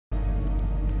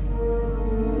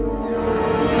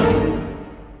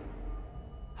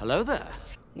Hello there.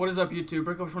 What is up, YouTube?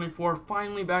 BrickLogic24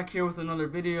 finally back here with another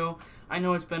video. I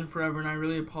know it's been forever and I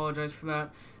really apologize for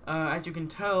that. As you can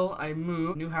tell, I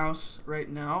moved, new house right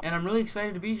now, and I'm really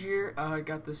excited to be here. I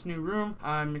got this new room.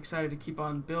 I'm excited to keep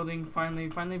on building.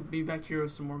 Finally be back here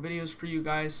with some more videos for you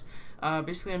guys.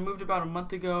 Basically, I moved about a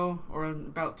month ago, or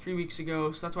about 3 weeks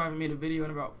ago, so that's why I haven't made a video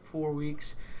in about 4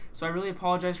 weeks. So I really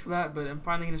apologize for that, but I'm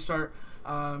finally going to start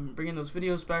bringing those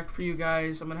videos back for you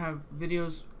guys. I'm going to have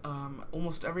videos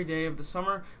almost every day of the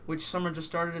summer, which summer just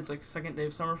started. It's like the second day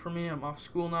of summer for me. I'm off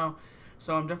school now.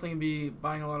 So I'm definitely going to be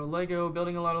buying a lot of Lego,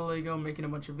 building a lot of Lego, making a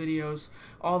bunch of videos,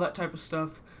 all that type of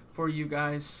stuff for you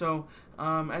guys. So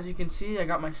as you can see, I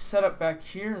got my setup back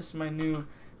here. This is my new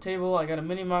table. I got a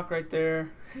mini mock right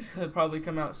there. It'll probably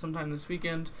come out sometime this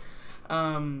weekend.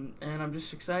 And I'm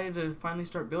just excited to finally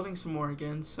start building some more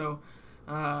again. So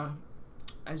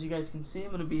as you guys can see, I'm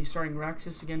going to be starting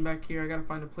Raxus again back here. I got to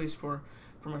find a place for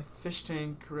my fish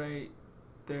tank right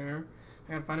there.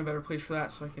 I gotta find a better place for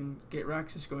that so I can get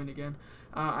Raxus going again.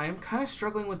 I am kind of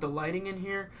struggling with the lighting in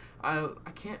here. I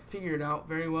can't figure it out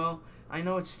very well. I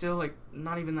know it's still like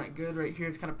not even that good right here.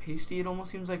 It's kind of pasty, it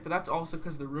almost seems like, but that's also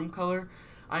because of the room color.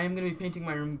 I am gonna be painting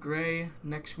my room gray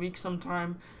next week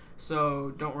sometime,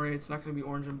 so don't worry, it's not gonna be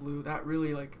orange and blue. That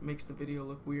really like makes the video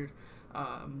look weird.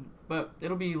 But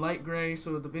it'll be light gray,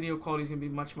 so the video quality is gonna be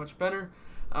much better.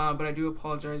 But I do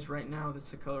apologize right now.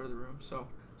 That's the color of the room. So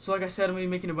like I said, I'm going to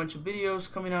be making a bunch of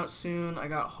videos coming out soon. I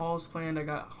got hauls planned. I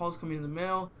got hauls coming in the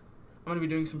mail. I'm going to be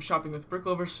doing some shopping with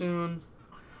BrickLover soon.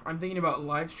 I'm thinking about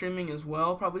live streaming as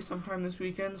well, probably sometime this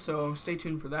weekend, so stay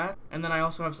tuned for that. And then I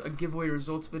also have a giveaway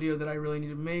results video that I really need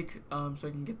to make, so I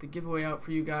can get the giveaway out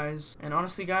for you guys. And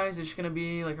honestly, guys, it's just going to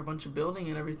be like a bunch of building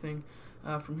and everything.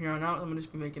 From here on out, I'm going to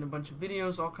just be making a bunch of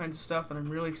videos, all kinds of stuff, and I'm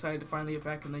really excited to finally get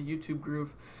back in the YouTube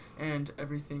groove and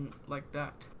everything like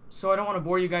that. So I don't want to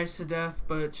bore you guys to death,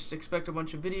 but just expect a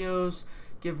bunch of videos,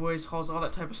 giveaways, hauls, all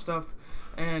that type of stuff.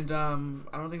 And I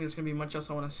don't think there's going to be much else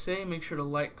I want to say. Make sure to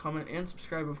like, comment, and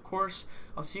subscribe, of course.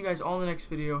 I'll see you guys all in the next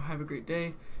video. Have a great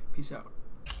day. Peace out.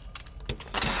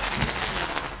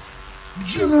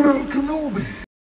 General Kenobi.